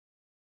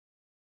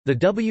The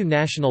W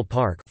National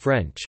Park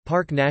French,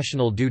 Parc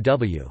National du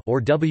W or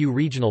W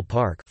Regional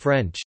Park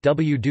French,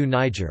 W du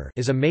Niger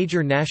is a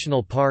major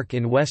national park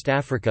in West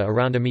Africa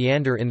around a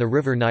meander in the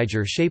river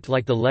Niger shaped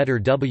like the letter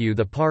W.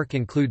 The park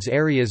includes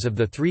areas of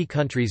the three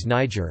countries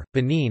Niger,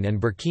 Benin and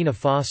Burkina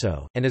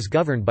Faso, and is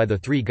governed by the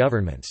three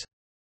governments.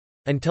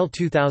 Until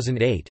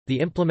 2008,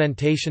 the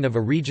implementation of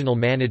a regional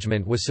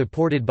management was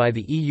supported by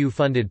the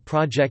EU-funded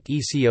project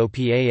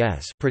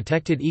ECOPAS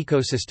Protected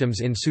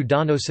Ecosystems in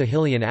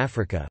Soudano-Sahelian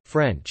Africa,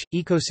 French,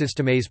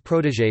 Écosystèmes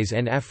protégés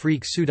en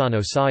Afrique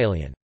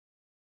soudano-sahélienne.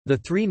 The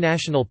three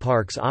national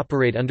parks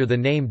operate under the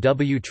name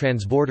W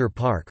Transborder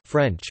Park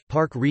French,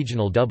 Parc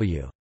Regional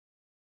W.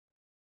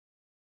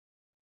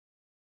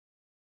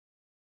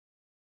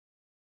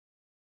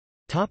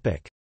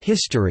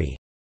 History.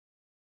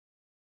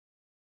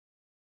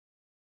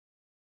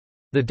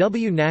 The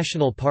W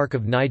National Park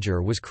of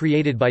Niger was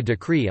created by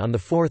decree on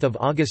 4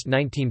 August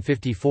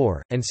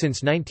 1954, and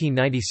since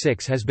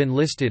 1996 has been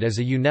listed as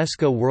a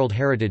UNESCO World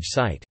Heritage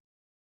Site.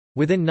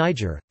 Within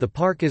Niger, the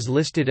park is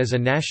listed as a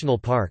national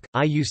park,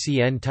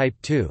 IUCN Type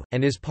 2,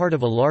 and is part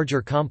of a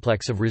larger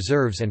complex of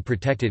reserves and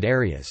protected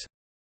areas.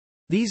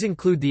 These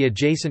include the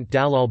adjacent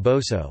Dalal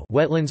Boso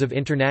wetlands of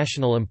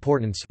international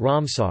importance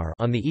Ramsar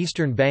on the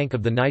eastern bank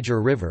of the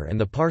Niger River and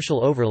the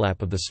partial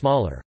overlap of the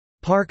smaller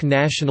Parc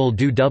National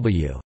du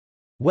W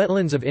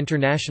wetlands of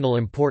international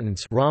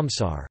importance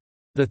Ramsar.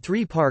 The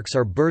three parks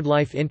are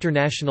BirdLife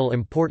International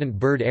Important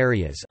Bird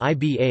Areas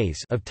 (IBAs)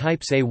 of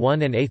types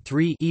A1 and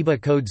A3,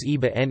 IBA codes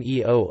IBA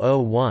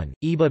NE001,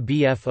 IBA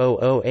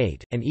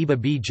BF008, and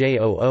IBA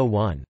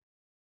BJ001.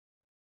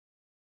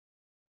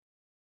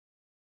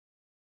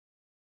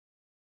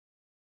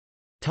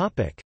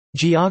 Topic: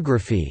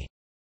 Geography.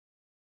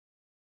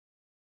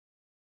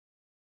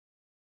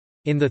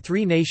 In the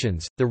three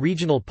nations, the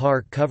regional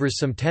park covers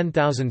some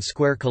 10,000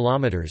 square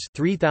kilometers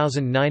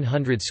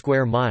 (3,900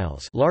 square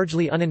miles),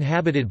 largely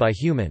uninhabited by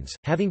humans,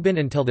 having been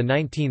until the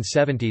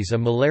 1970s a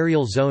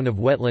malarial zone of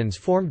wetlands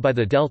formed by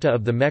the delta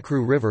of the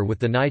Mekru River with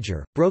the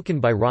Niger, broken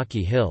by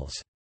rocky hills.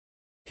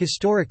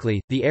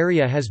 Historically, the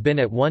area has been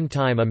at one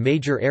time a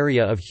major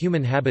area of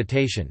human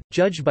habitation,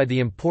 judged by the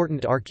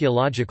important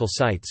archaeological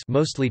sites,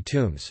 mostly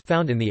tombs,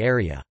 found in the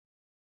area.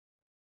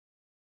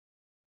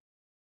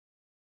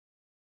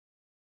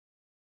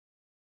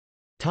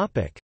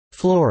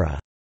 Flora.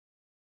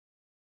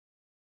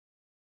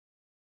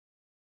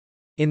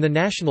 In the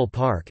national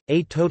park,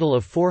 a total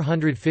of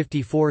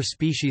 454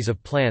 species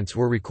of plants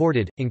were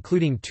recorded,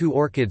 including 2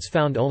 orchids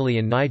found only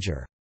in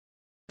Niger.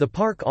 The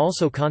park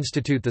also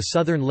constitutes the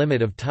southern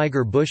limit of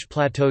Tiger Bush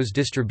Plateau's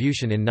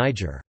distribution in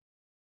Niger.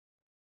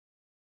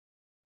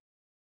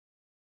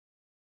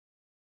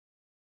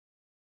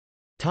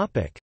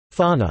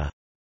 Fauna.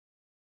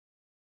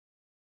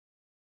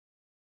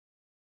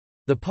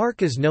 The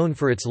park is known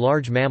for its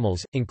large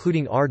mammals,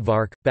 including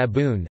aardvark,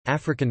 baboon,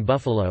 African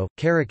buffalo,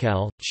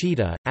 caracal,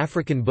 cheetah,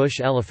 African bush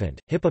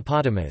elephant,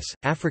 hippopotamus,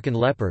 African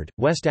leopard,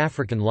 West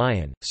African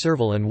lion,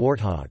 serval and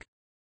warthog.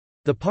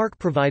 The park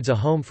provides a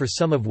home for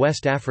some of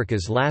West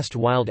Africa's last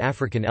wild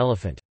African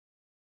elephant.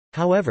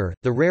 However,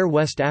 the rare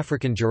West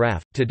African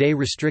giraffe, today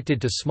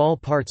restricted to small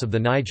parts of the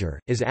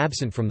Niger, is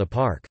absent from the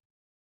park.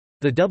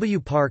 The W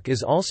Park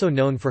is also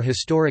known for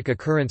historic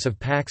occurrence of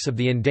packs of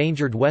the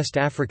endangered West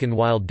African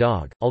wild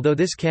dog. Although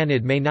this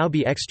canid may now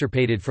be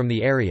extirpated from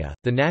the area,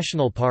 the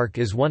national park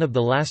is one of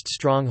the last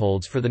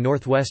strongholds for the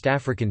Northwest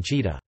African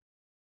cheetah.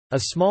 A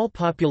small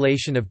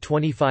population of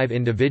 25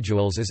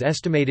 individuals is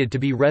estimated to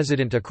be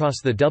resident across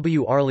the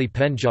W Arli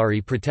Pendjari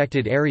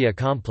Protected Area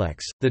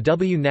Complex. The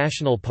W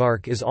National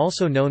Park is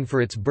also known for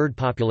its bird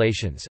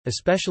populations,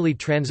 especially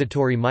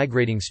transitory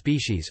migrating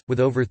species, with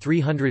over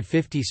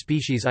 350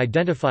 species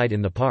identified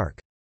in the park.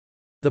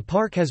 The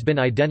park has been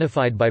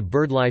identified by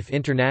BirdLife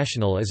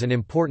International as an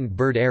important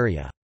bird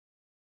area.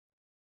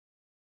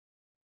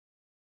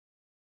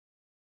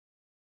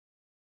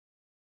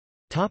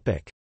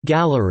 Topic: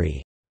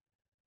 Gallery.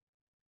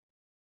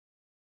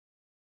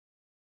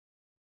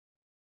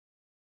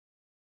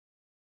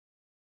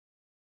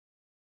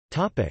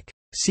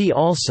 See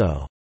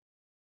also: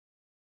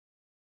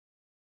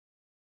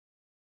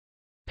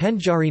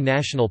 Pendjari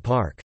National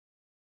Park.